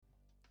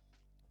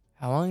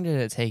How long did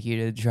it take you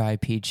to try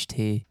peach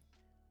tea?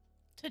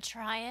 To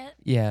try it?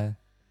 Yeah.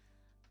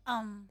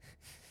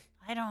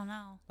 I don't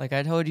know. Like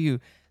I told you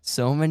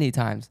so many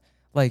times.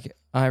 Like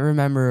I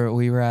remember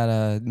we were at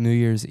a New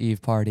Year's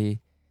Eve party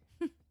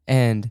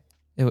and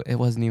it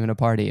wasn't even a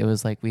party. It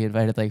was like we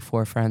invited like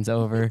 4 friends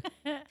over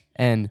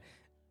and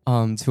 2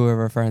 of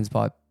our friends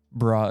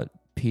brought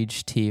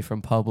peach tea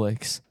from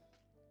Publix.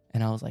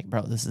 And I was like,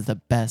 bro, this is the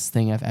best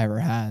thing I've ever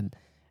had.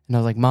 And I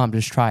was like, Mom,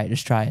 just try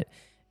it.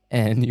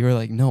 And you were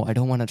like, no, I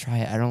don't want to try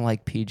it. I don't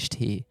like peach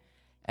tea.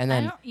 And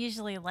then I don't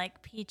usually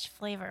like peach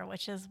flavor,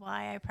 which is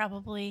why I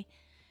probably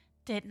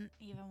didn't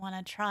even want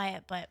to try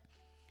it. But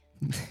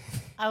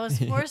I was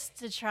forced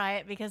to try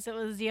it because it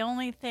was the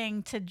only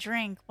thing to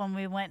drink when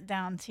we went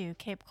down to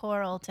Cape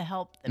Coral to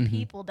help the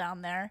people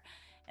down there.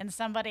 And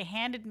somebody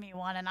handed me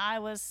one, and I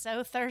was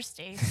so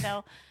thirsty.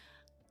 So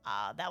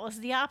that was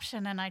the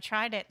option, and I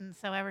tried it. And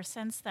so ever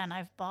since then,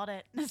 I've bought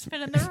it. It's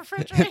been in the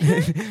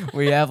refrigerator.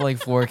 we have like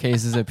 4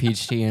 cases of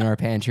peach tea in our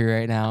pantry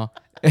right now.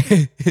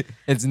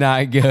 It's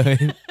not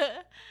good.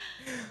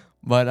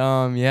 But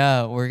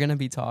yeah, we're going to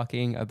be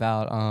talking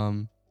about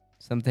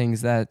some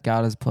things that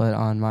God has put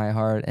on my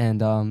heart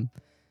and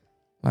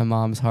my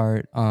mom's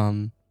heart.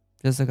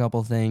 Just a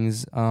couple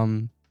things.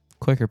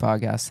 Quicker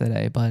podcast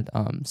today, but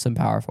some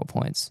powerful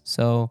points.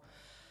 So,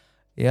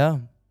 yeah,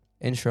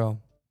 intro.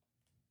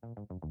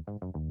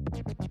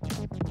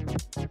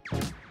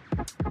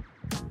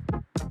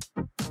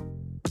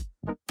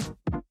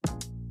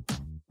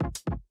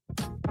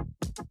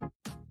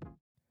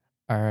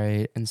 All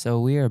right, and so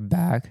we are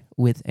back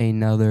with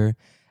another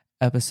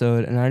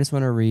episode, and I just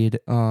want to read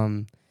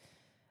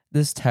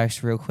this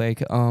text real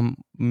quick.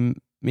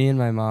 Me and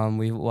my mom,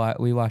 we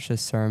watched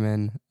this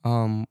sermon.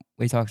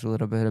 We talked a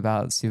little bit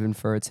about Stephen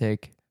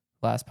Furtick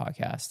last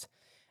podcast,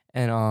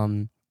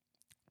 and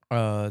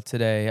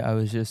today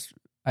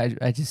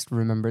I just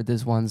remembered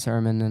this one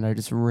sermon, and I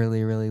just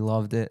really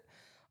loved it.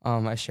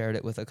 I shared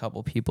it with a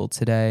couple people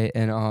today,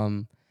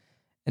 and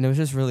it was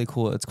just really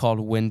cool. It's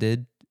called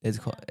Winded.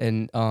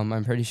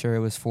 I'm pretty sure it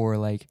was for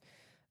like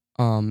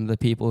the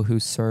people who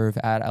serve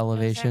at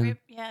Elevation.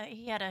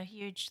 He had a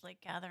huge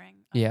like gathering.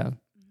 Yeah.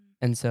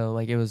 And so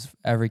like it was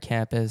every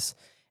campus,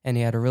 and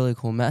he had a really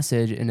cool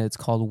message, and it's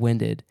called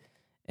Winded.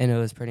 And it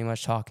was pretty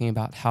much talking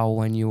about how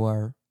when you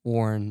are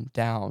worn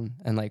down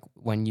and like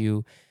when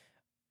you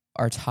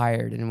are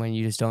tired and when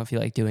you just don't feel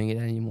like doing it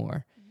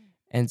anymore.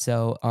 And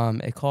so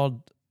it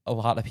called a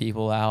lot of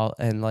people out,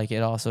 and like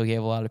it also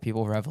gave a lot of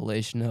people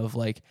revelation of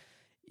like,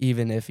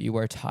 even if you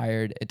are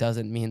tired, it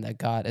doesn't mean that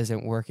God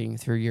isn't working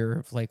through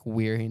your like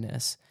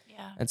weariness.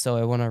 Yeah. And so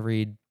I want to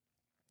read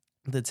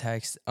the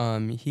text.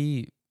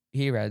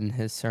 He read in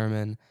his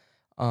sermon.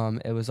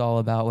 It was all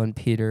about when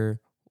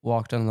Peter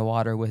walked on the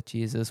water with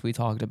Jesus. We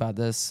talked about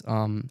this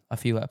a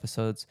few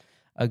episodes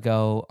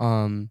ago.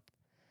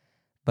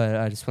 But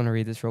I just want to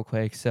read this real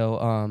quick.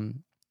 So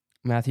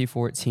Matthew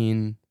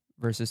 14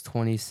 verses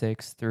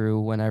 26 through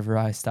whenever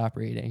I stop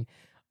reading.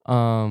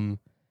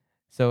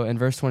 So in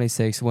verse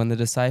 26, when the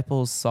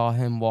disciples saw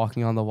him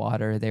walking on the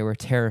water, they were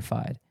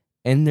terrified.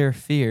 In their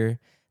fear,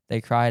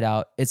 they cried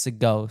out, "It's a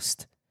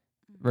ghost."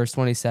 Verse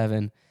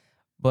 27,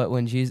 but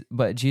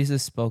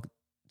Jesus spoke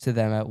to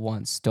them at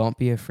once. "Don't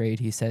be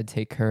afraid," he said.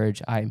 "Take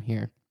courage, I am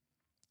here."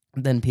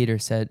 Then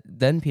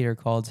Peter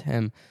called to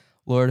him,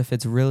 "Lord, if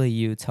it's really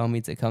you, tell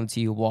me to come to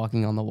you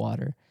walking on the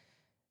water."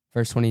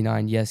 Verse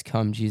 29, "Yes,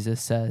 come,"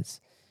 Jesus says.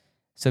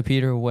 So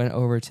Peter went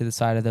over to the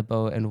side of the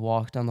boat and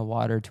walked on the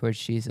water towards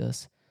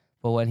Jesus.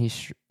 But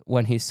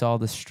when he saw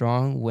the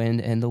strong wind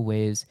and the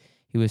waves,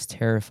 he was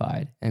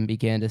terrified and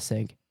began to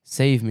sink.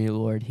 "Save me,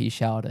 Lord," he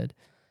shouted.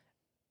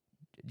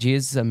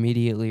 Jesus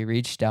immediately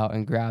reached out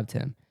and grabbed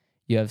him.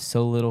 "You have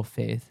so little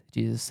faith,"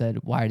 Jesus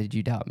said. "Why did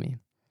you doubt me?"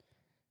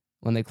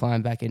 When they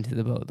climbed back into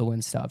the boat, the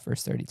wind stopped.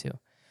 Verse 32.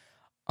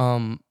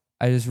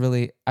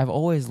 I've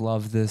always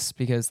loved this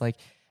because like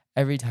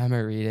every time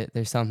I read it,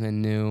 there's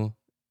something new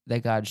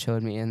that God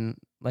showed me, and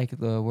like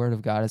the word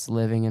of God is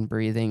living and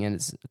breathing, and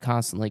it's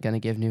constantly going to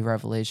give new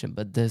revelation.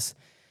 But this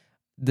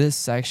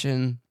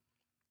section,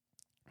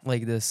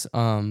 like this,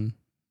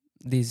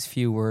 these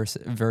few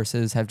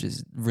verses have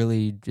just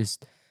really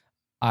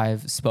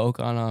I've spoke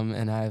on them,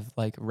 and I've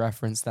like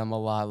referenced them a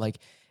lot. Like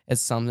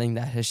it's something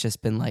that has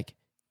just been like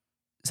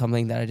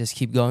something that I just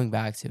keep going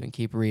back to and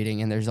keep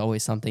reading, and there's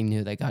always something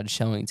new that God's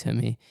showing to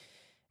me.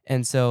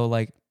 And so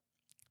like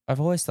I've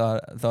always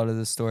thought of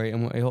this story,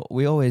 and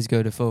we always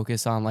go to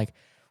focus on like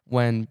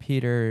when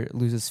Peter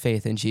loses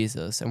faith in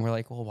Jesus, and we're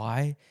like, well,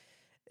 why?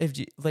 If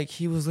like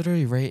he was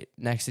literally right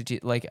next to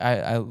Jesus. Like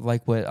I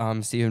like what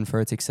Stephen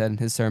Furtick said in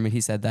his sermon.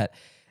 He said that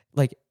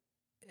like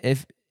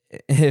if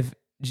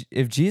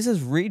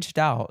Jesus reached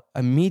out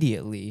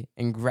immediately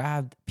and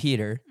grabbed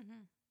Peter,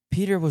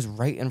 Peter was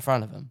right in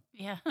front of him.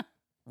 Yeah.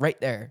 Right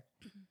there.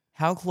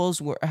 How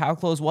close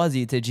was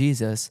he to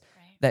Jesus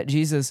that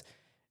Jesus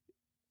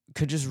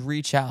could just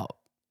reach out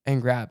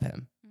and grab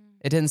him?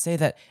 It didn't say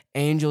that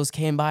angels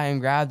came by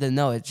and grabbed him.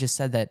 No, it just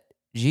said that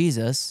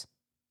Jesus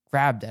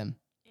grabbed him.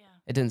 Yeah.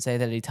 It didn't say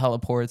that he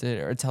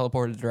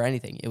teleported or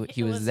anything. He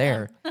It was was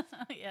there. him.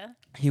 Yeah.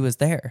 He was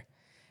there.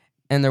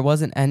 And there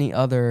wasn't any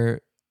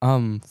other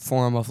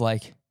form of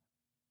like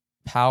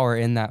power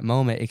in that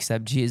moment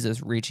except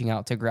Jesus reaching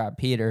out to grab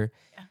Peter.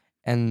 Yeah.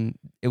 And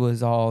it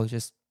was all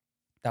just,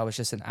 that was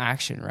just an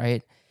action,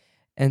 right?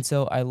 And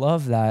so I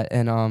love that.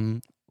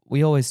 And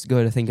we always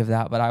go to think of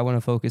that, but I want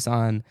to focus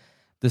on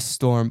the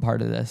storm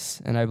part of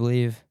this. And I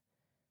believe,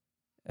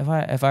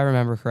 if I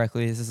remember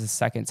correctly, this is the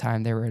second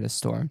time they were in a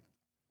storm.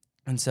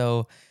 And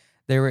so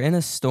they were in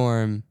a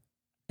storm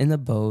in the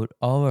boat,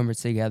 all of them were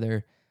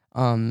together.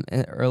 And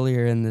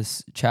earlier in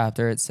this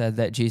chapter, it said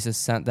that Jesus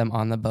sent them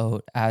on the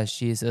boat as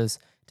Jesus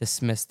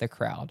dismissed the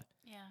crowd.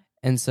 Yeah.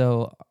 And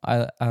so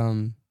I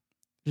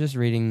just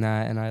reading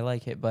that, and I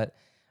like it, but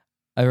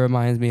it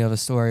reminds me of a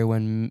story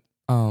when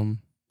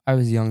I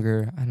was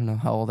younger. I don't know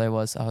how old I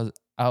was.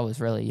 I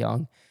was really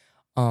young.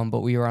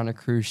 But we were on a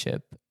cruise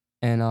ship,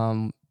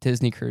 and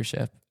Disney cruise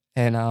ship,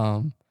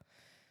 and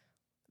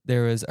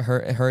there was a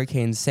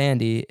Hurricane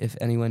Sandy, if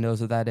anyone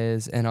knows what that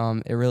is,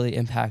 and it really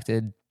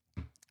impacted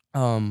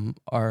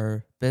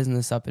our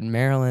business up in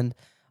Maryland.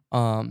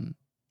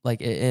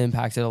 Like it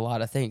impacted a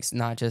lot of things,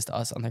 not just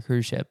us on the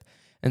cruise ship.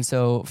 And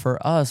so for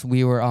us,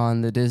 we were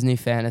on the Disney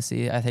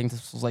Fantasy. I think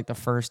this was like the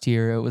first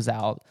year it was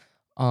out,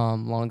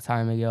 long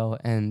time ago,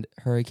 and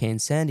Hurricane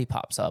Sandy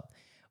pops up.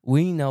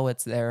 We know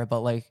it's there,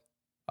 but like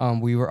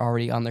we were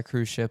already on the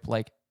cruise ship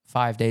like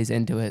 5 days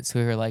into it. So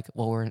we were like,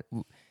 well,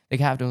 the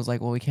captain was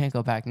like, well, we can't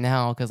go back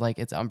now because like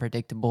it's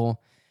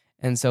unpredictable.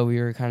 And so we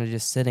were kind of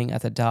just sitting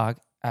at the dock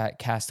at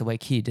Castaway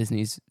Cay,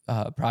 Disney's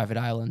private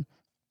island,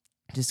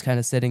 just kind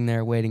of sitting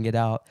there waiting it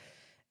out.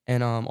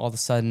 And all of a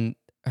sudden,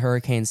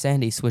 Hurricane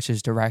Sandy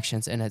switches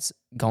directions and it's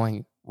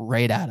going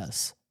right at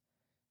us.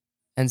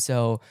 And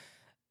so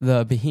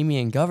the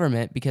Bahamian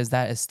government, because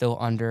that is still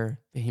under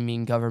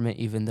Bahamian government,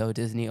 even though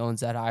Disney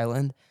owns that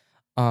island,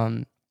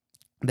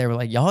 they were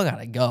like, y'all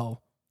gotta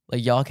go.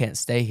 Like, y'all can't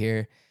stay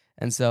here.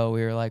 And so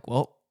we were like,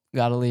 well,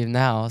 gotta leave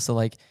now. So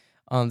like,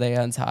 they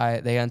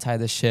untie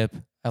the ship.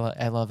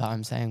 I love how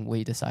I'm saying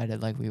we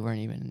decided, like we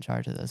weren't even in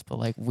charge of this, but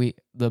like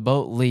the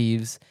boat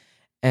leaves,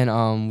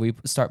 and we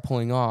start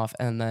pulling off,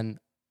 and then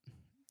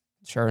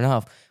sure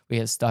enough, we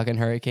get stuck in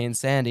Hurricane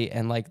Sandy,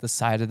 and like the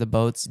side of the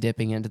boat's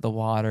dipping into the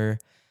water,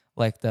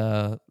 like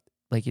the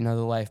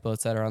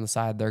lifeboats that are on the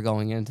side, they're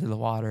going into the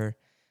water.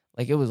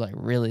 Like it was like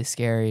really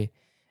scary,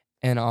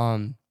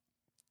 and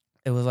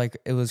it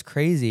was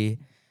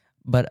crazy,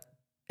 but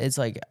it's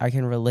like I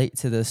can relate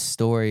to this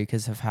story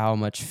because of how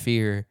much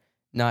fear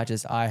not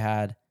just I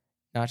had,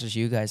 not just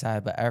you guys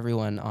had, but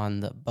everyone on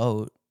the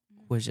boat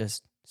was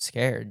just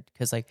scared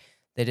because like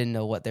they didn't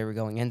know what they were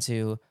going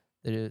into.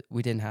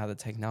 We didn't have the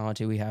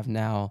technology we have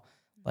now.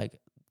 Like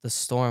the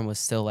storm was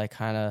still like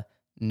kind of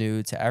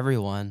new to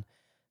everyone.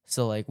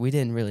 So like we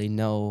didn't really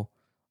know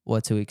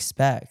what to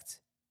expect.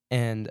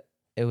 And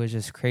it was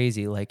just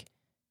crazy like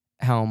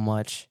how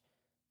much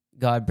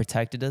God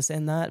protected us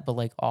in that, but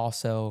like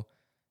also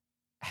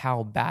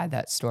how bad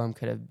that storm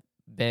could have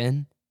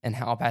been and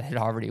how bad it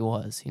already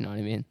was. You know what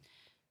I mean?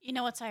 You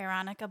know what's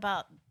ironic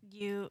about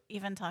you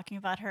even talking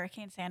about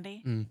Hurricane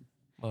Sandy?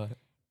 What?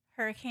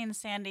 Hurricane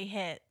Sandy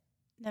hit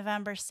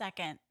November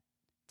 2nd,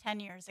 10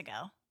 years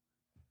ago.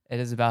 It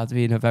is about to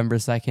be November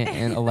 2nd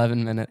in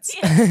 11 minutes.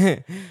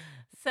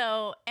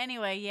 So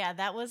anyway, yeah,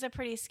 that was a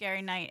pretty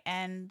scary night.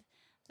 And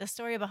the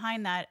story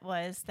behind that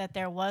was that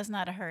there was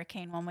not a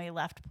hurricane when we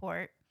left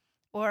port,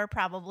 or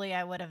probably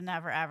I would have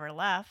never, ever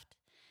left.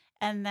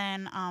 And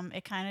then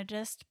it kind of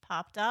just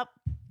popped up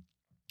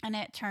and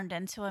it turned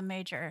into a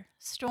major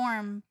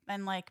storm.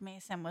 And like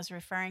Mason was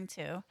referring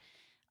to,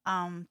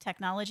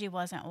 technology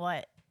wasn't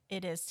what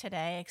it is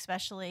today,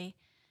 especially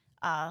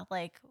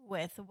like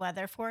with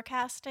weather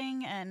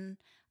forecasting and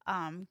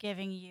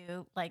giving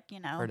you like,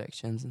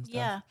 predictions and stuff.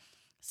 Yeah.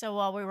 So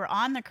while we were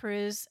on the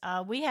cruise,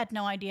 we had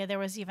no idea there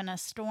was even a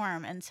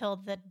storm until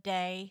the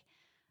day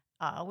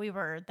we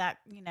were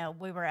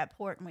at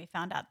port, and we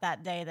found out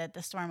that day that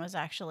the storm was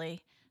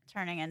actually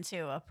turning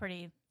into a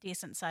pretty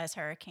decent sized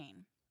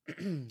hurricane.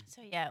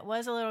 So yeah, it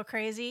was a little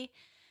crazy.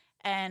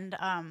 And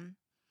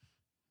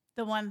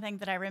the one thing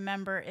that I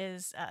remember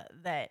is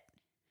that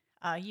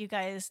you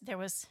guys, there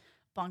was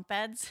bunk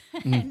beds,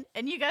 and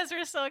you guys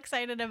were so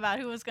excited about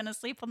who was going to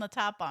sleep on the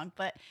top bunk,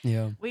 but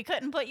Yeah. we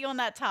couldn't put you on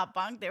that top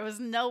bunk. There was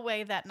no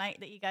way that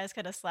night that you guys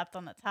could have slept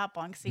on the top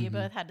bunk, so you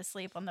both had to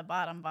sleep on the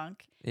bottom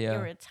bunk. Yeah. You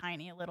were a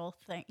tiny little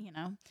thing,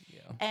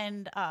 Yeah.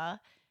 And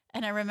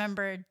I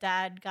remember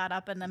Dad got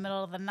up in the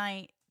middle of the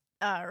night,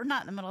 or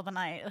not in the middle of the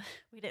night.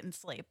 We didn't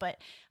sleep, but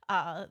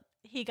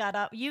he got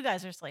up. You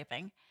guys are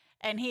sleeping,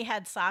 and he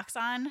had socks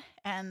on,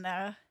 and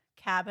the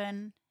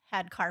cabin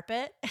had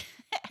carpet.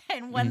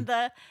 And when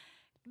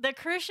the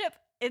cruise ship,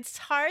 it's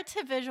hard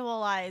to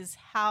visualize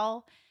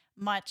how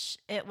much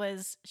it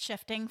was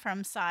shifting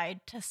from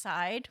side to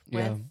side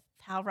with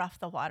how rough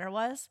the water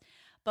was.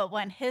 But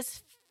when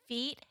his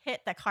feet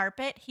hit the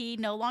carpet, he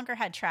no longer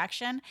had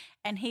traction,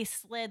 and he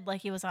slid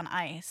like he was on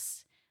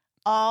ice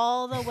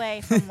all the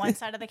way from one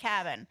side of the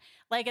cabin.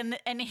 Like,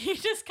 and he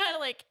just kind of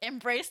like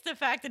embraced the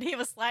fact that he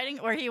was sliding,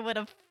 or he would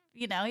have,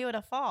 he would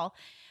have fall.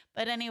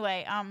 But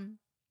anyway,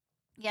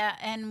 yeah.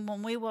 And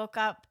when we woke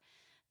up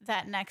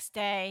that next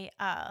day,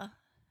 I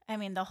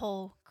mean, the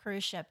whole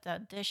cruise ship,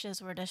 the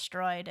dishes were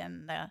destroyed,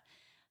 and the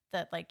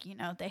like,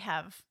 they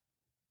have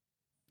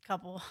a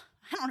couple,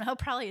 I don't know,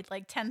 probably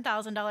like $10,000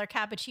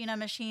 cappuccino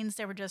machines.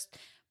 They were just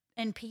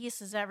in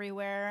pieces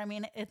everywhere. I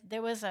mean,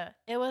 it was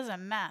a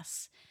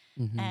mess.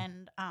 Mm-hmm.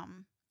 And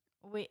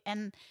we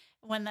and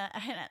when the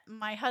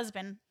my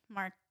husband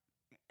Mark,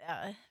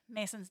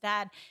 Mason's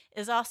dad,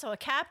 is also a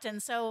captain,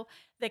 so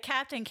the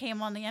captain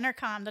came on the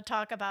intercom to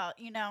talk about,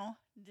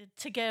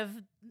 to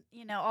give,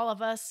 all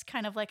of us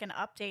kind of like an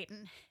update.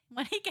 And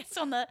when he gets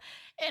on the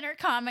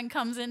intercom and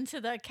comes into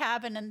the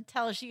cabin and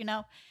tells you,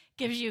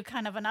 gives you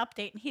kind of an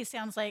update, and he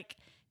sounds like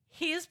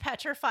he's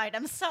petrified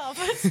himself.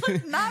 It's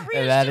like not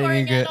That ain't a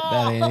reassuring at good.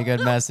 That ain't a all. good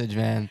message,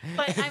 man.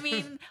 But I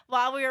mean,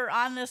 while we were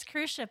on this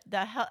cruise ship,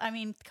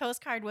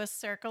 Coast Guard was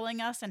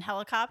circling us in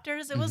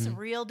helicopters. It was a Hmm.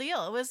 real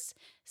deal. It was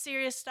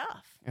serious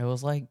stuff. It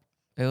was like,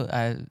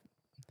 I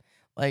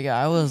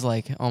was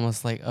like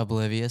almost like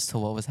oblivious to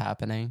what was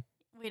happening.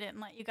 We didn't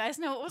let you guys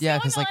know what was Yeah,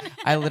 going because like on.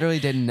 I literally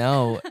didn't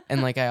know,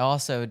 and like I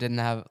also didn't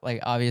have like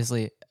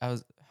obviously I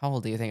was. How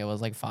old do you think it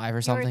was? Like 5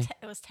 or something?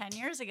 It was 10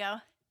 years ago.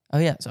 Oh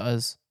yeah, so I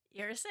was.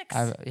 You were 6.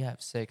 Yeah,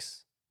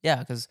 6. Yeah,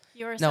 because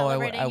You were no,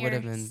 celebrating I would your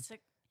have been.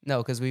 No,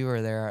 because we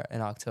were there in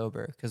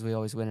October because we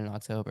always win in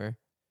October,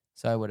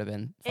 so I would have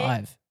been it.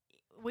 5.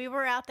 We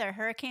were out there.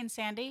 Hurricane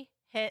Sandy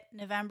hit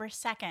November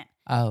 2nd.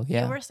 Oh You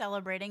yeah, were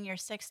celebrating your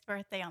 6th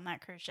birthday on that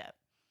cruise ship.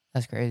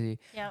 that's crazy.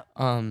 Yep.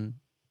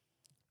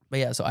 But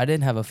yeah, so I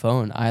didn't have a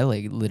phone. I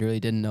like literally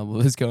didn't know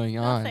what was going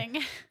on.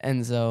 Nothing.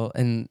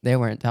 And they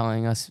weren't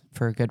telling us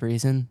for a good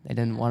reason. They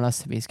didn't want us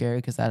to be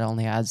scared because that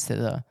only adds to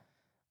the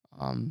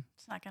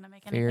It's not going to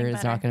make fear. anything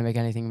It's better. not going to make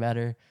anything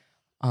better.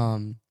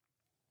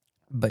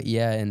 But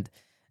yeah, and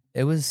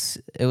it was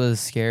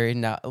scary.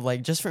 Now,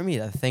 like just for me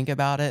to think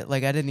about it,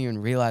 like I didn't even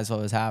realize what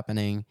was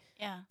happening.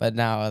 Yeah. But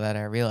now that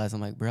I realize,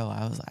 I'm like, bro,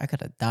 I could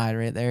have died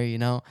right there,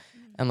 Mhm.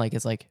 And like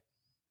it's like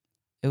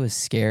it was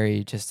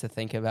scary just to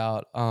think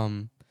about.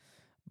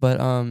 But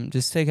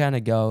just to kind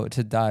of go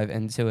to dive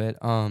into it,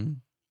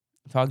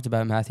 talked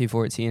about Matthew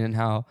 14 and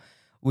how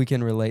we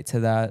can relate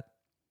to that,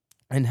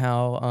 and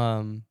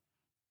how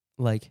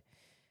like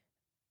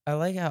I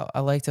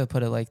like to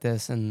put it like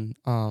this, and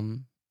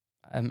I'm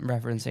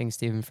referencing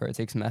Stephen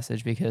Furtick's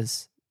message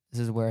because this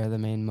is where the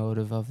main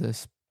motive of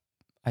this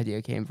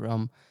idea came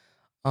from.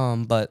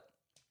 But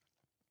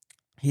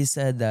he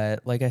said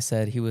that, like I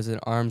said, he was an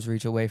arm's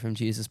reach away from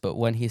Jesus, but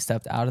when he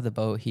stepped out of the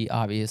boat, he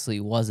obviously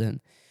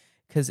wasn't.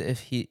 Because if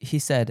he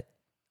said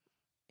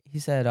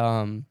because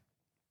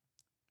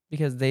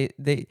they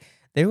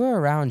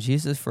were around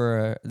Jesus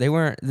they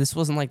weren't this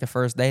wasn't like the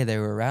first day they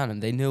were around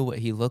him. They knew what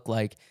he looked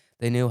like.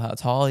 They knew how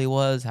tall he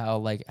was, how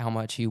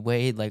much he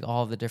weighed, like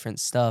all the different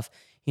stuff.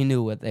 He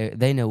knew what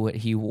they knew what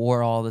he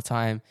wore all the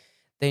time.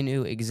 They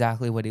knew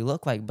exactly what he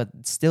looked like, but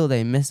still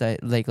they missed it.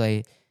 Like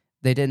they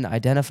didn't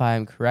identify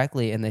him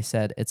correctly, and they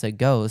said it's a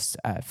ghost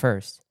at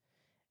first.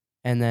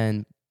 And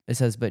then it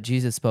says, but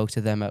Jesus spoke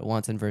to them at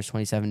once in verse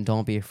 27,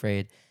 don't be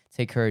afraid.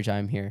 Take courage,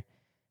 I'm here.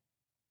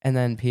 And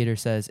then Peter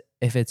says,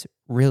 if it's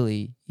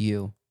really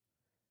you,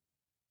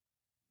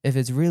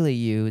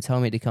 tell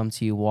me to come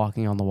to you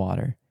walking on the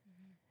water.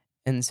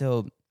 And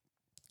so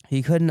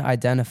he couldn't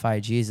identify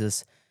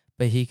Jesus,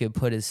 but he could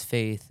put his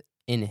faith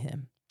in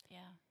him. Yeah.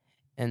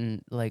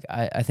 And like,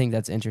 I think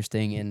that's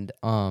interesting. And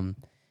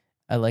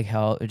I like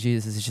how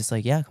Jesus is just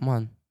like, yeah, come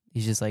on.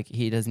 He's just like,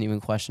 he doesn't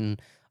even question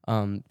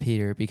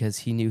Peter because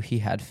he knew he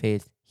had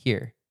faith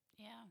here.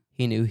 Yeah.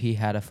 He knew he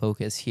had a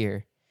focus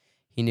here.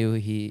 He knew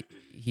he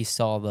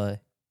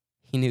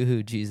knew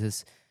who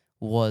Jesus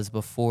was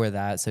before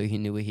that, so he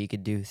knew what he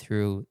could do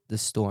through the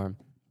storm.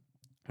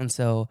 And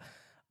so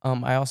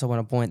I also want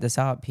to point this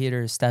out.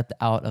 Peter stepped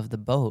out of the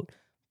boat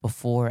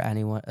before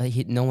anyone,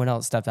 no one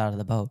else stepped out of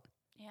the boat.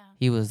 Yeah.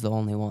 He was the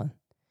only one.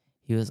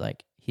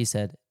 He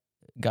said,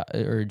 God,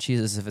 or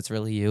Jesus, if it's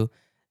really you,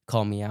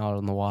 call me out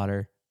on the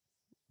water,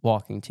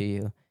 walking to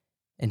you.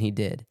 And he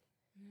did.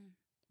 Mhm.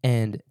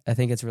 And I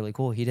think it's really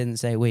cool. He didn't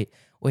say, wait,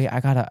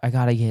 I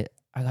gotta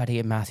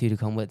get Matthew to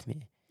come with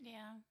me.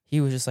 Yeah.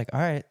 He was just like,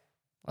 all right,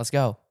 let's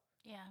go.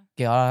 Yeah.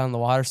 Got out on the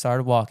water,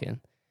 started walking.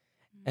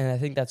 Mhm. And I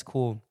think that's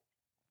cool.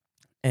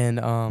 And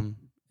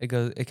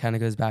it kind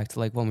of goes back to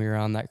like when we were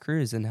on that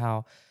cruise and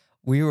how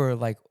we were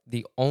like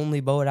the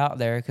only boat out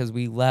there because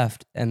we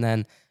left, and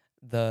then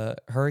the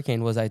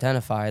hurricane was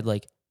identified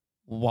like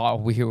while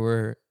we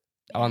were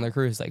on Yeah. the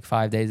cruise, like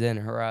 5 days in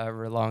or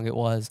however long it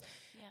was.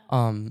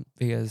 Yeah.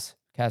 Because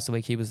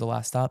Castaway Key was the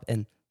last stop,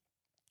 and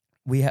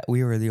we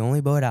were the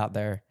only boat out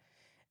there,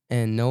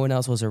 and no one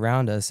else was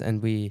around us,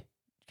 and we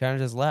kind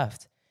of just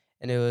left,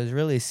 and it was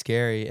really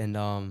scary.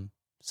 And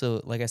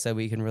so like I said,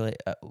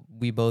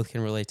 we both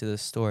can relate to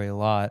this story a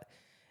lot.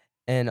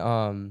 And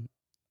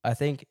I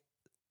think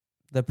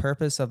the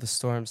purpose of a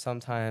storm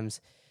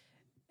sometimes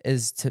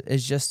is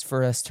just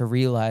for us to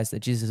realize that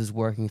Jesus is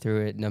working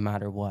through it no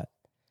matter what.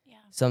 Yeah.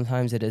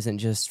 Sometimes it isn't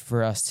just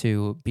for us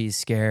to be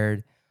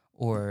scared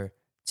or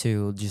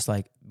to just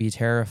like be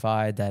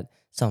terrified that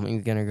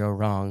something's going to go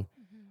wrong,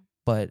 Mm-hmm.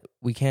 but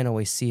we can't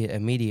always see it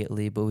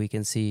immediately, but we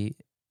can see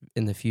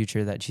in the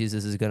future that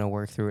Jesus is going to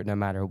work through it no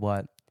matter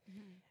what.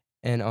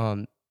 Mm-hmm.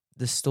 And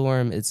the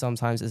storm, it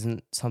sometimes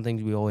isn't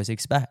something we always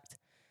expect.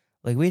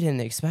 Like we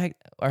didn't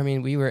expect, I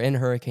mean, we were in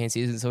hurricane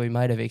season, so we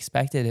might have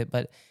expected it,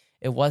 but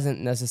it wasn't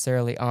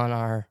necessarily on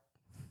our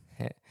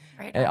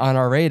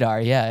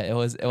radar. Yeah, it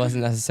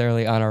wasn't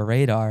necessarily on our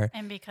radar.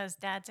 And because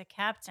Dad's a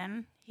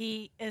captain,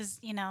 he is,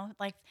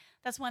 like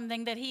that's one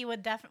thing that he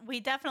would we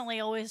definitely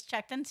always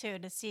checked into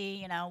to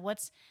see,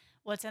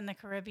 what's in the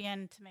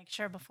Caribbean to make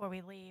sure before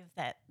we leave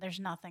that there's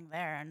nothing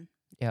there, and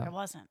Yeah. there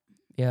wasn't.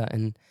 Yeah,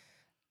 and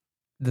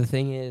the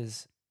thing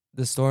is,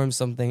 the storm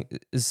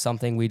is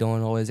something we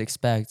don't always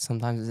expect.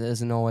 Sometimes it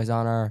isn't always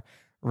on our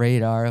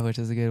radar, which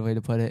is a good way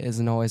to put it.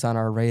 Isn't always on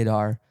our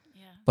radar.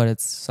 Yeah. But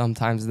it's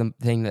sometimes the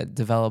thing that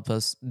develops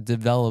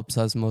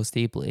us most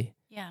deeply.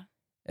 Yeah.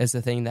 It's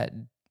the thing that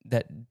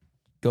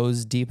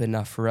goes deep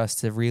enough for us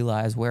to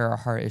realize where our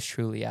heart is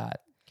truly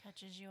at.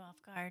 Catches you off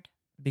guard.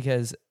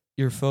 Because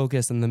your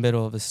focus in the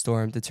middle of a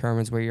storm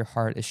determines where your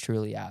heart is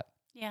truly at.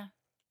 Yeah.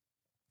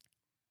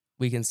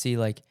 We can see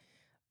like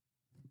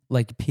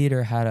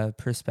Peter had a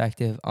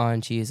perspective on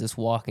Jesus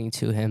walking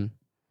to him,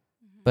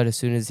 but as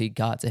soon as he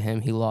got to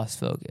him, he lost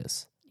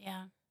focus.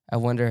 Yeah. I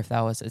wonder if that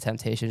was a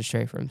temptation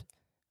straight from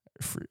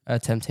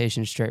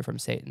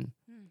Satan,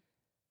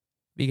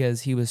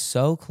 because he was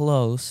so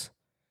close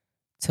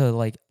to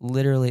like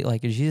literally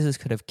like Jesus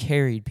could have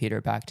carried Peter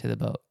back to the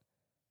boat.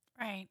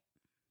 Right.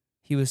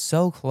 He was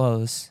so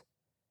close,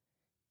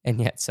 and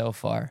yet so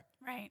far.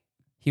 Right.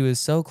 He was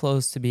so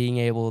close to being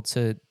able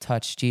to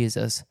touch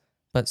Jesus,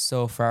 but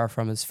so far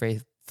from his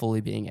faith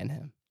fully being in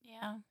him.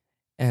 Yeah.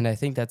 And I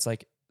think that's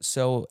like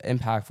so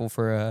impactful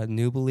for a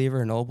new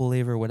believer, an old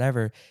believer,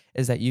 whatever,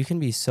 is that you can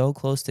be so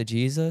close to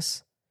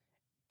Jesus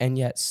and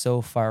yet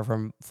so far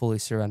from fully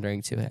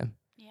surrendering to him.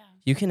 Yeah.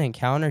 You can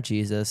encounter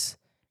Jesus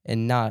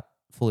and not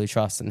fully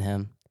trust in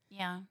him.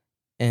 Yeah.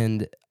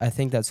 And I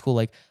think that's cool.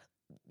 Like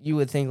you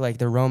would think like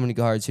the Roman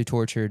guards who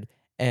tortured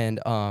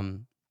and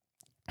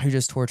who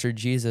just tortured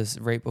Jesus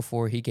right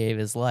before he gave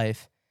his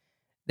life,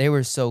 they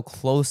were so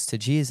close to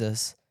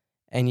Jesus,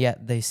 and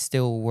yet they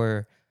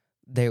were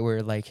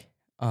like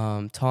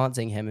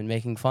taunting him and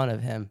making fun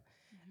of him.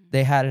 Mm-hmm.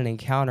 They had an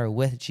encounter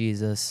with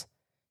Jesus,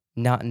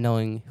 not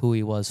knowing who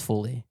he was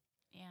fully.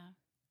 Yeah.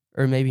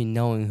 Or maybe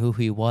knowing who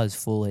he was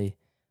fully,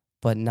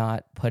 but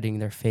not putting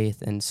their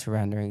faith and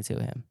surrendering to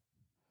him.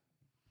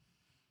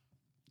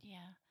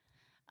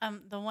 Yeah.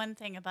 The one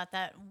thing about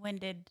that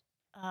winded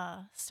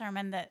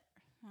sermon that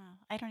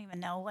I don't even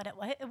know what it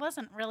was. It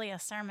wasn't really a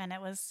sermon.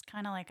 It was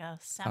kind of like a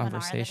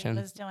seminar that he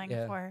was doing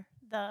for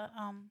the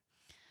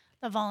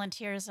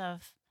volunteers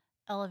of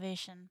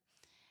Elevation.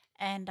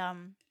 And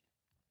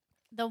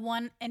the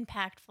one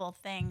impactful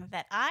thing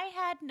that I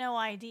had no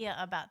idea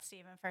about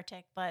Stephen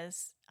Furtick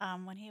was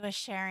when he was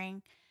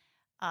sharing,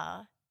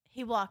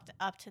 he walked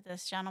up to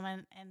this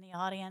gentleman in the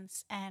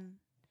audience and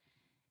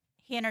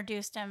he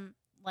introduced him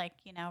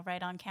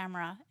right on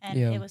camera, and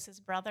it was his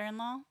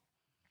brother-in-law.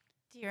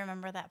 Do you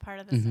remember that part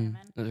of the sermon?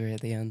 It was right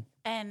at the end.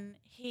 And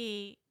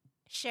he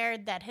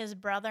shared that his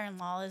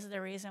brother-in-law is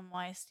the reason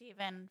why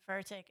Stephen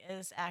Furtick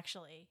is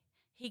actually,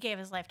 he gave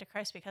his life to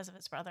Christ because of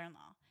his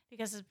brother-in-law,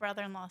 because his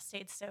brother-in-law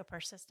stayed so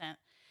persistent.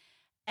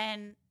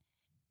 And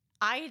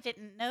I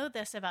didn't know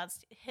this about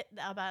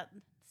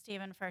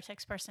Stephen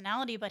Furtick's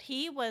personality, but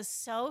he was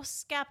so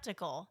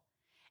skeptical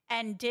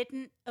and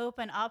didn't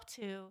open up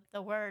to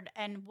the word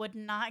and would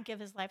not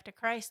give his life to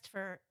Christ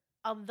for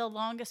the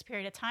longest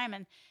period of time.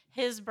 And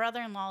his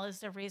brother-in-law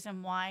is the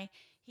reason why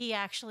he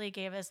actually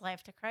gave his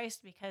life to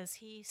Christ, because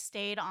he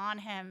stayed on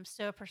him,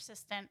 so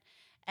persistent,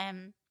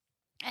 and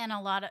a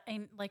lot of,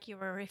 and like you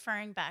were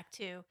referring back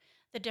to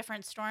the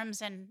different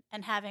storms and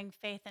having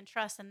faith and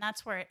trust. And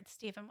that's where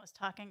Stephen was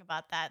talking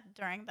about that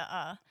during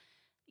the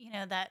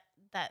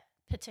that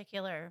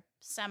particular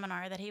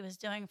seminar that he was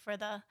doing for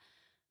the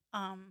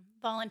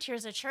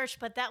volunteers at church.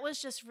 But that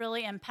was just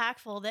really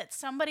impactful, that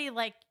somebody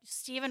like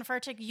Stephen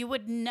Furtick, you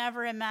would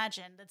never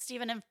imagine that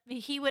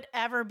he would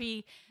ever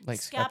be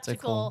like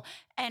skeptical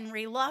and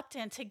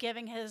reluctant to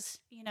giving his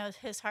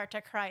heart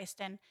to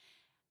Christ. And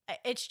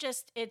it's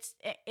just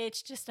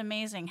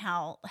amazing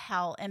how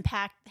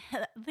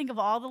think of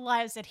all the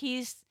lives that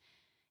he's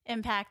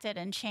impacted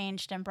and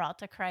changed and brought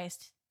to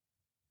Christ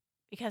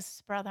because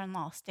his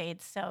brother-in-law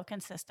stayed so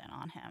consistent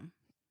on him.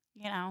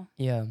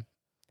 Yeah.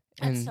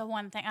 That's the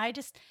one thing. I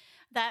just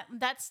that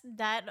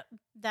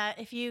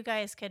if you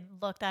guys could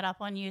look that up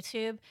on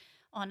YouTube,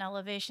 on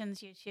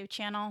Elevation's YouTube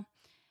channel,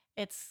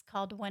 it's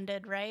called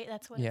Winded, right?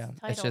 That's what it's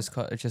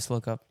titled. It's just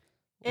look up.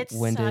 It's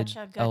Winded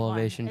such a good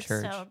Elevation one.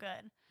 Church. It's so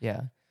good.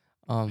 Yeah.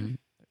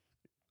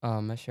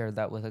 I shared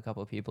that with a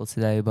couple of people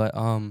today, but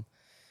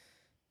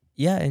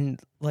yeah, and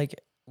like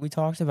we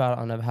talked about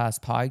on a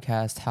past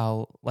podcast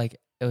how like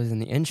it was in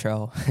the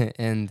intro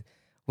and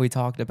we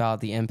talked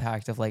about the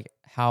impact of like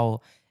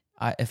how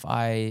if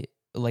I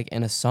like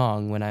in a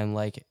song when I'm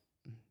like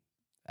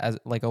as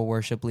like a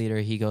worship leader,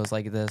 he goes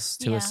like this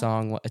to a Yeah.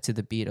 song to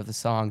the beat of the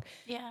song.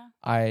 Yeah.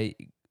 I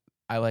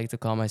I like to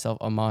call myself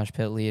a mosh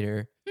pit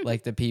leader.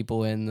 Like the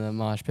people in the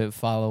mosh pit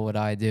follow what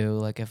I do.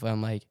 Like if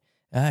I'm like,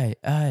 hey,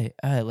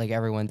 like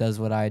everyone does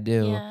what I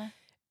do. Yeah.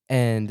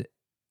 And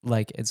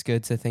like it's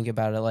good to think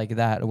about it like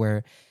that,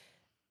 where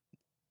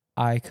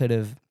I could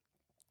have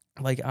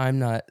like I'm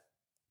not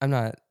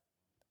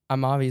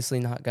I'm obviously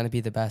not going to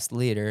be the best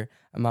leader.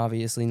 I'm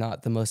obviously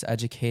not the most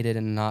educated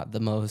and not the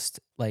most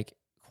like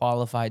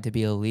qualified to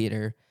be a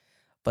leader.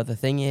 But the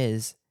thing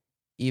is,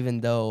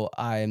 even though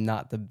I am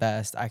not the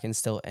best, I can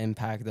still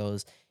impact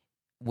those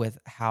with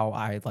how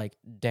I like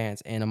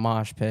dance in a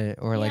mosh pit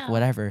or like Yeah.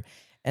 whatever.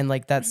 And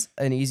like that's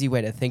an easy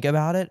way to think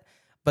about it.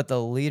 But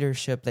the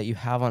leadership that you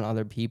have on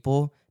other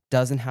people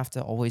doesn't have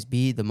to always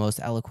be the most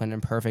eloquent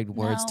and perfect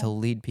words to No.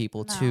 lead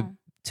people No.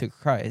 to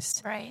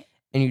Christ. Right.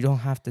 And you don't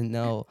have to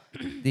know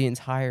the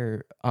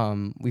entire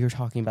we were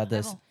talking about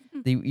this.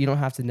 Bible. You don't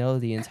have to know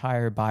the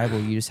entire Bible.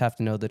 You just have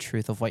to know the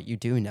truth of what you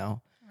do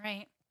know.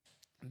 Right.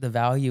 The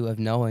value of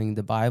knowing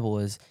the Bible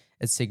is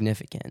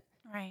significant,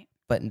 Right.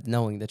 but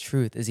knowing the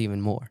truth is even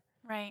more.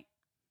 Right.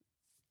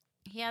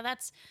 Yeah,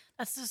 that's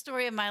the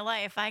story of my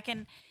life. I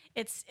can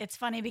it's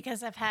funny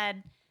because I've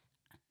had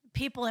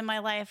people in my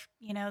life,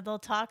 they'll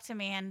talk to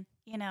me and,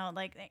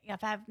 like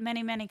I've had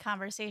many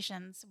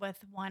conversations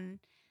with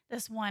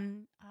this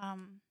one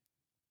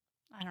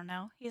I don't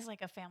know. He's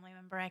like a family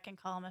member. I can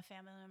call him a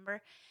family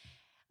member.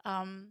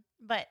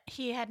 But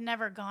he had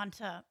never gone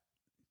to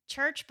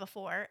church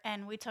before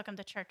and we took him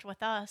to church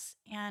with us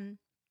and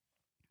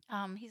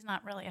he's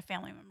not really a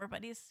family member,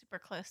 but he's super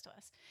close to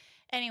us.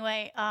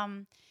 Anyway,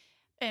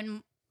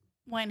 and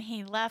when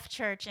he left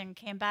church and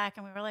came back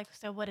and we were like,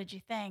 so what did you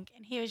think?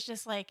 And he was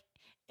just like,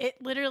 it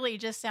literally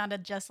just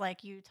sounded just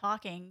like you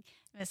talking,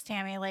 Miss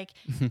Tammy. Like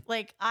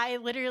I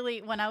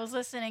literally, when I was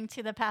listening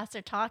to the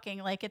pastor talking,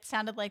 like it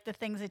sounded like the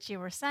things that you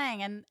were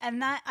saying.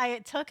 And that I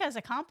took as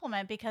a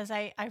compliment because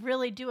I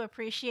really do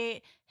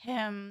appreciate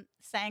him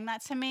saying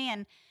that to me.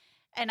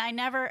 And I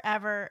never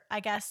ever, I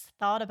guess,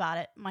 thought about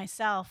it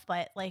myself,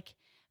 but like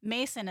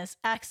Mason is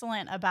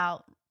excellent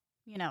about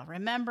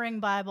remembering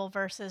Bible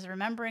verses,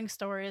 remembering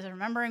stories,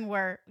 remembering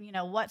where,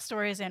 what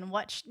stories and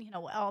what,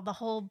 all the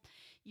whole,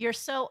 you're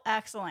so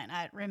excellent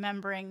at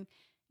remembering.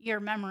 Your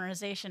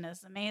memorization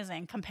is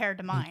amazing compared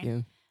to Thank mine.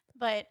 you.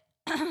 But,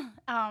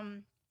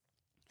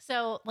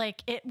 so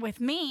like it with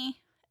me,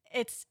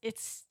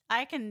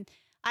 I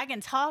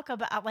can talk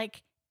about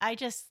like,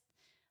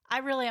 I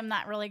really am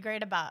not really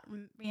great about,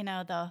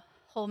 the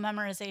whole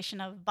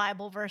memorization of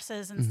Bible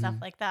verses and stuff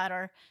Hmm. like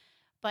that,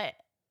 but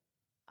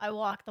I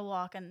walk the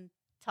walk and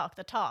talk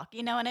the talk.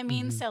 You know what I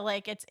mean? Hmm. So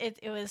like it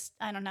was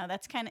I don't know.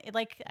 That's kind of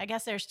like I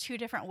guess there's two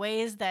different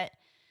ways that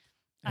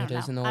I It don't know.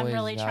 isn't I'm always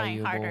really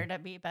trying harder valuable. to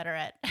be better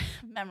at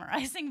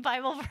memorizing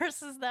Bible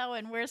verses though,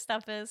 and where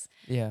stuff is.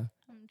 Yeah.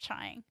 I'm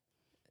trying.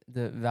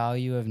 The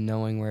value of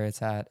knowing where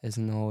it's at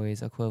isn't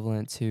always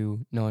equivalent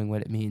to knowing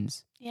what it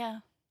means. Yeah.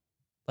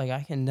 Like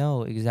I can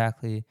know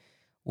exactly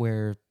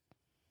where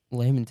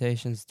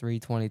Lamentations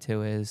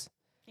 3:22 is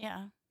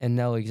Yeah. and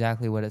know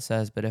exactly what it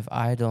says, but if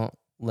I don't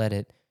let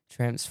it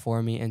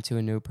transform me into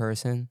a new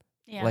person,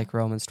 Yeah. like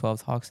Romans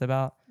 12 talks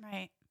about,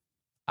 Right.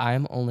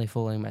 I'm only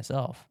fooling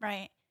myself.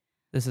 Right.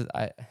 This is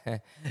I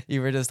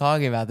you were just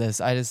talking about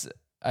this. I just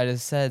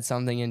said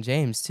something in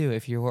James too.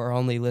 If you are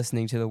only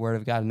listening to the word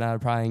of God and not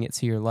applying it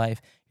to your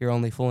life, you're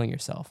only fooling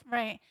yourself.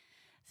 Right.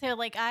 So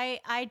like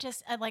I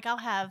just like I'll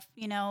have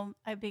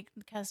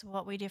because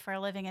what we do for a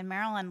living in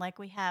Maryland, like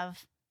we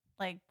have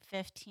like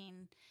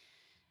 15,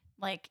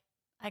 like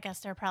I guess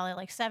they're probably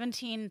like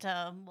 17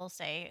 to we'll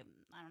say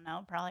I don't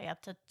know, probably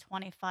up to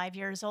 25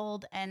 years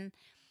old, and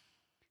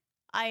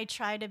I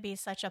try to be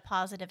such a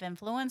positive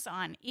influence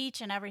on each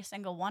and every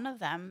single one of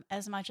them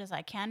as much as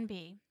I can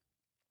be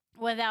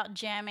without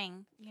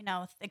jamming,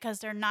 because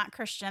they're not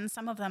Christians.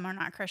 Some of them are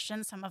not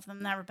Christians. Some of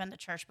them never been to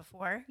church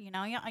before. You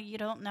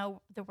don't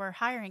know that we're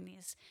hiring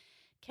these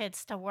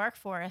kids to work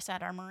for us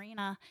at our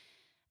marina.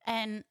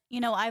 And,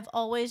 I've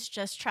always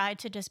just tried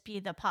to just be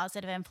the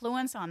positive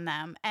influence on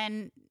them.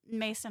 And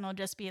Mason will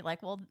just be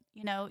like, well,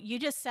 you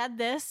just said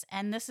this,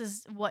 and this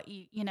is what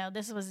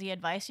this was the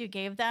advice you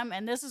gave them,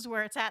 and this is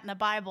where it's at in the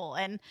Bible.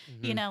 And,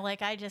 Hmm.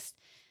 like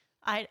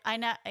I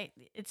know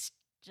it's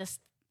just,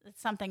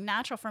 it's something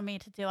natural for me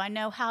to do. I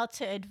know how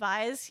to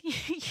advise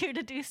you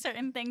to do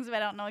certain things, but I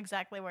don't know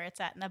exactly where it's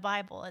at in the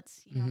Bible.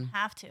 You don't Hmm.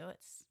 have to.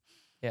 It's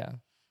Yeah.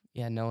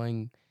 Yeah,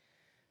 knowing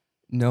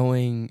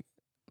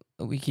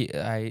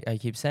I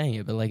keep saying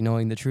it, but like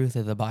knowing the truth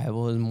of the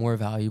Bible is more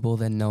valuable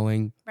than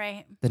knowing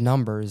right, the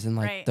numbers and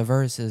like right. the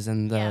verses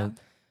and Yeah,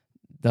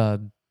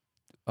 the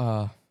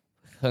uh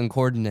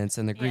concordance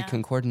and the Greek yeah,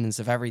 concordance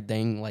of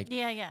everything. Like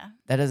yeah, yeah,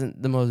 that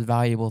isn't the most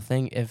valuable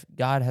thing. If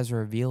God has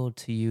revealed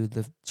to you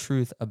the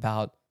truth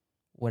about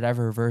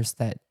whatever verse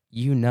that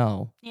you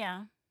know,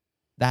 yeah.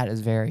 that is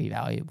very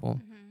valuable.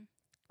 Hmm.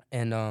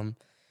 And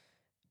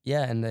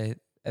yeah, and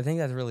I think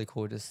that's really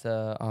cool just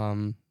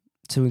to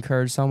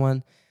encourage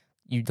someone.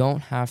 You don't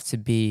have to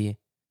be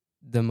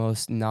the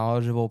most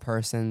knowledgeable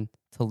person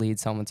to lead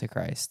someone to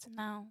Christ.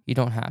 No. You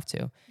don't have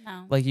to.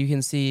 No. Like you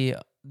can see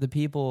the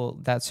people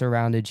that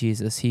surrounded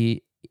Jesus.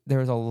 There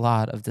was a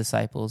lot of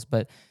disciples,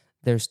 but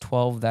there's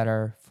 12 that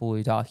are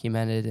fully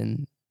documented,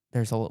 and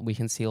we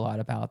can see a lot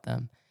about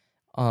them.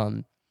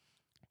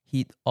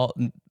 He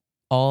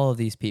all of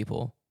these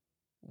people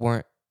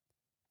weren't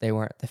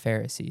the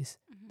Pharisees.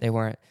 Mm-hmm. They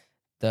weren't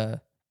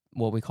the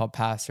what we call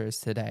pastors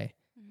today.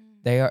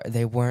 Mm-hmm.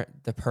 They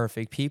weren't the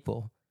perfect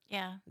people.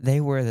 Yeah. They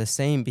were the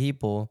same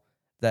people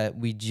that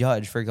we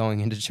judge for going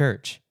into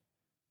church.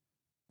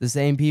 The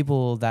same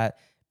people that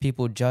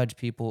people judge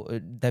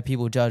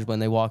when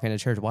they walk into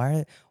church.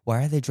 Why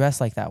are they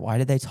dressed like that? Why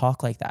do they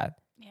talk like that?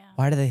 Yeah.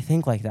 Why do they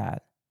think like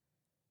that?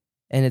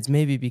 And it's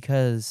maybe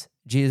because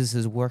Jesus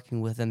is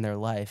working within their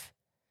life,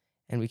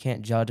 and we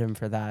can't judge him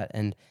for that.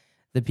 And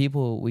the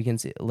people we can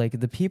see, like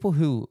the people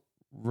who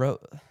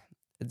wrote,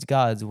 it's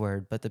God's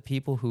word, but the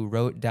people who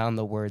wrote down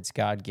the words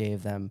God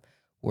gave them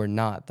were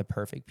not the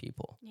perfect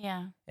people.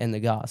 Yeah. In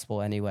the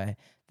gospel, anyway,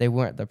 they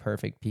weren't the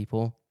perfect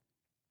people.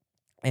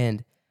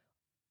 And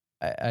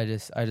I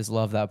just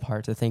love that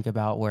part to think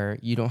about, where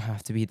you don't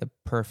have to be the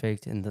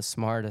perfect and the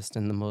smartest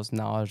and the most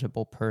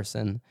knowledgeable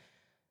person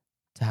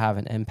to have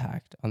an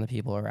impact on the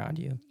people around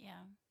you. Yeah.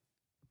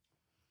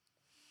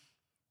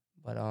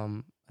 But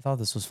I thought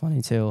this was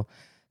funny too.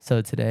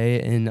 So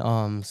today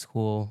in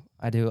school,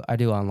 I do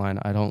online.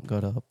 I don't go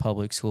to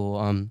public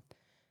school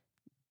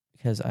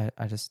because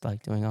I just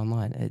like doing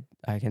online.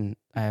 I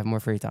have more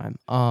free time.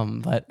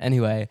 But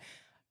anyway,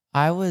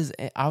 I was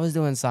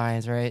doing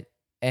science, right?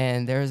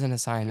 And there was an You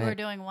assignment. were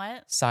doing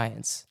what?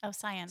 Science. Oh,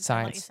 science.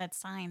 I thought you Science. said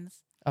signs.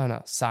 Oh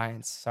no,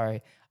 science.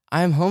 Sorry.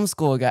 I'm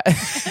homeschool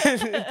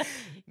guy.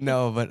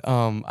 No, but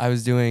I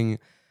was doing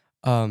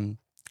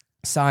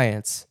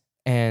science,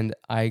 and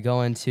I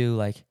go into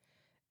like,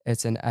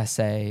 it's an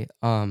essay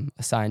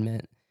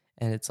assignment,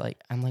 and it's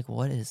like, I'm like,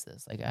 what is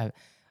this? Like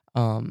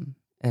and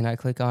I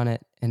click on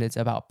it, and it's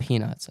about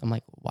peanuts. I'm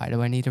like, why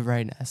do I need to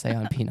write an essay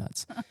on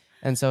peanuts?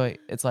 And so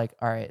it's like,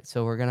 all right,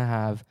 so we're gonna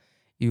have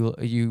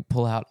you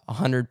pull out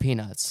 100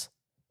 peanuts.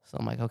 So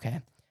I'm like, okay,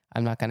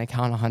 I'm not gonna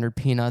count 100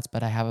 peanuts,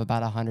 but I have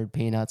about 100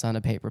 peanuts on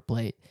a paper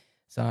plate.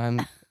 So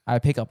I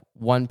pick up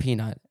one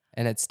peanut,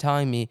 and it's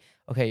telling me,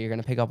 okay, you're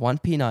gonna pick up one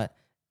peanut,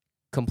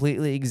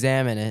 completely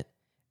examine it,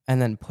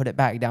 and then put it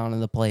back down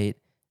on the plate,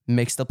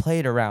 mix the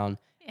plate around,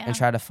 Yeah. and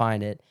try to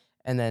find it.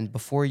 And then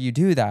before you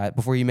do that,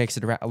 before you mix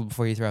it around,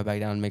 before you throw it back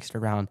down and mix it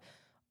around,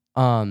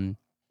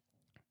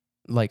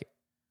 like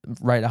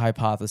write a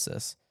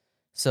hypothesis.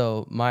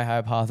 So my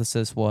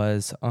hypothesis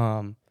was,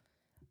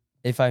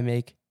 if I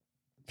make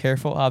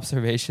careful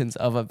observations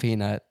of a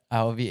peanut,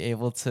 I will be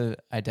able to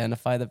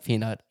identify the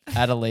peanut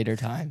at a later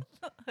time.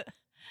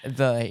 And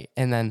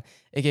then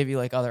it gave you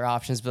like other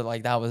options, but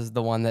like that was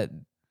the one that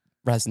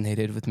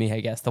resonated with me, I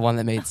guess, the one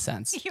that made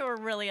sense. You were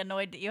really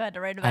annoyed that you had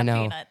to write about I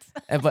know. peanuts.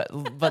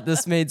 but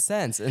this made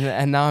sense,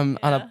 and now I'm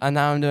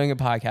now I'm doing a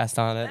podcast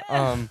on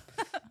it.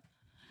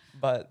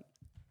 But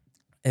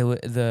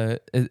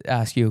it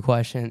asked you a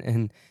question,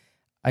 and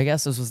I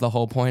guess this was the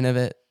whole point of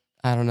it.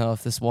 I don't know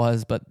if this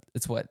was, but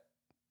it's what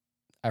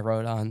I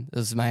wrote on.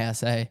 This is my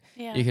essay.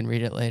 Yeah. You can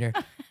read it later.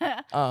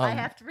 I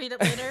have to read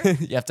it later.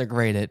 You have to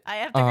grade it. I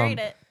have to grade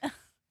it.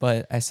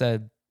 But I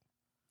said,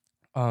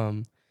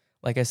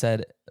 like I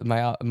said,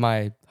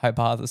 my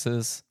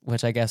hypothesis,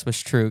 which I guess was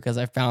true because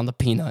I found the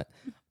peanut.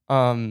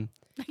 You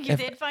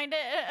did find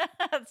it?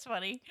 That's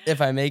funny.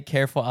 If I make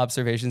careful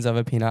observations of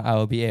a peanut, I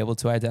will be able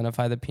to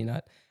identify the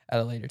peanut at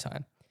a later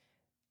time.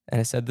 And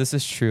I said, this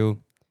is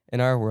true in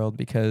our world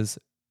because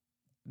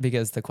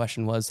the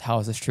question was, how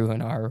is this true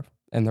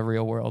in the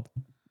real world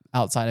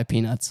outside of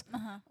peanuts?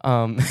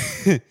 Uh-huh.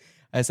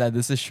 I said,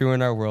 this is true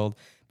in our world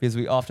because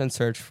we often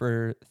search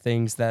for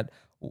things that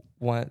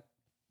want.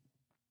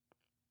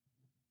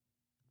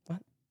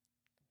 What?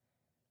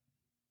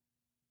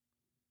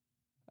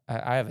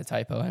 I have a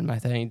typo in my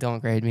thing. Don't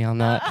grade me on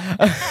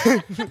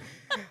that.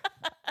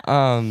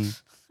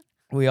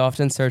 We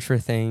often search for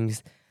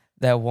things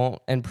that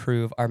won't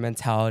improve our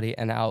mentality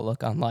and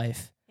outlook on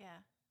life. Yeah.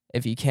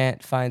 If you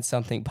can't find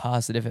something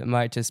positive, it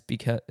might just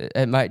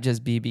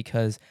be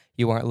because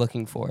you aren't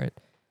looking for it.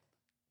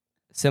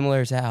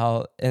 Similar to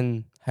how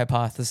in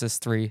hypothesis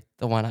 3,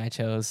 the one I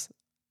chose,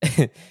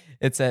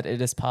 it said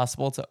it is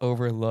possible to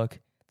overlook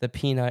the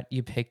peanut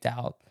you picked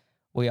out.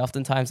 We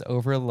oftentimes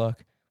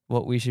overlook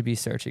what we should be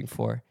searching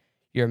for.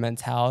 Your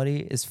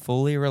mentality is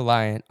fully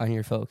reliant on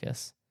your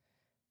focus.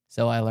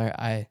 So I learned,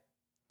 I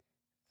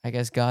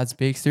guess God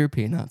speaks through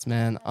peanuts,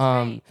 man.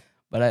 Right.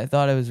 But I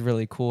thought it was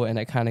really cool, and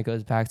it kind of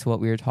goes back to what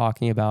we were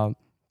talking about.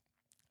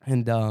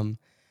 And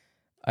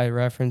I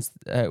referenced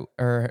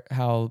or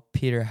how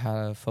Peter had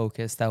a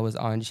focus that was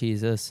on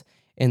Jesus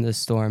in the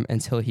storm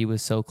until he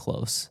was so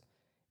close,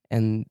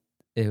 and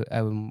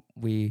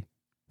we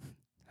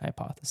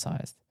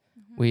hypothesized.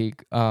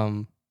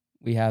 Mm-hmm.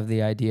 We have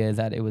the idea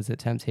that it was a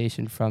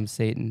temptation from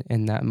Satan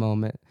in that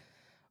moment,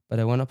 but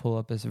I want to pull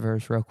up this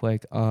verse real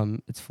quick.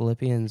 It's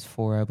Philippians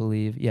 4, I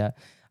believe. Yeah,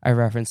 I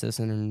referenced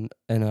this in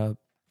a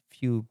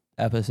few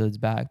episodes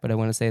back, but I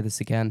want to say this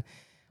again.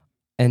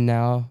 And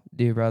now,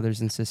 dear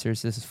brothers and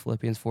sisters, this is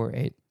Philippians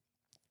 4:8.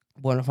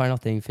 One final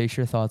thing, fix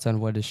your thoughts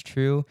on what is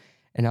true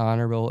and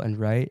honorable and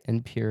right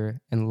and pure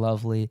and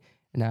lovely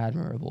and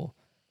admirable.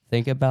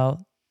 Think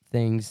about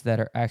things that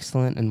are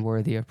excellent and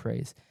worthy of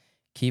praise.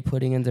 Keep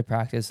putting into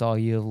practice all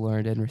you have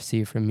learned and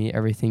received from me,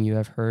 everything you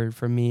have heard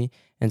from me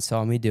and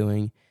saw me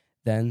doing.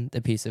 Then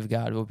the peace of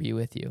God will be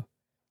with you.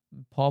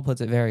 Paul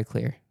puts it very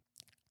clear.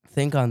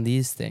 Think on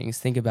these things.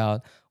 Think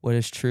about what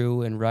is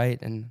true and right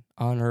and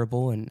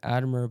honorable and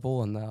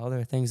admirable and the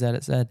other things that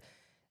it said.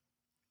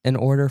 In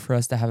order for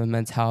us to have a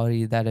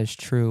mentality that is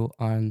true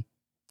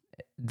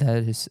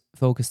that is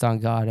focused on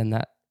God and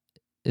that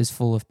is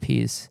full of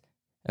peace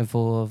and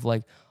full of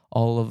like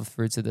all of the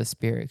fruits of the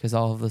Spirit, because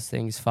all of those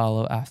things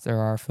follow after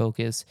our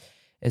focus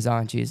is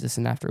on Jesus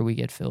and after we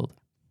get filled.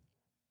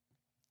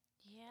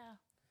 Yeah.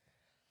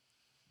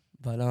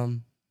 But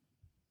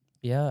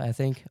yeah, I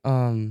think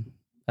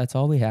that's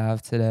all we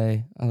have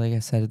today. Like I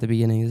said at the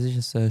beginning, this is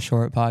just a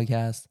short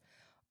podcast.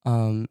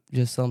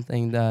 Just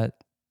something that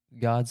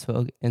God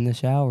spoke in the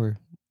shower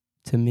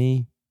to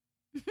me.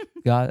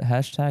 God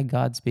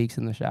 #God speaks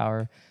in the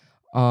shower.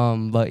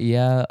 But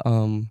yeah,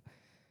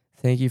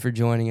 thank you for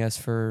joining us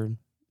for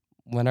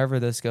whenever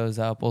this goes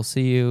up. We'll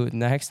see you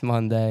next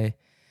Monday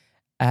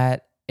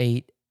at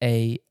 8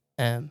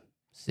 a.m.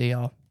 See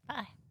y'all.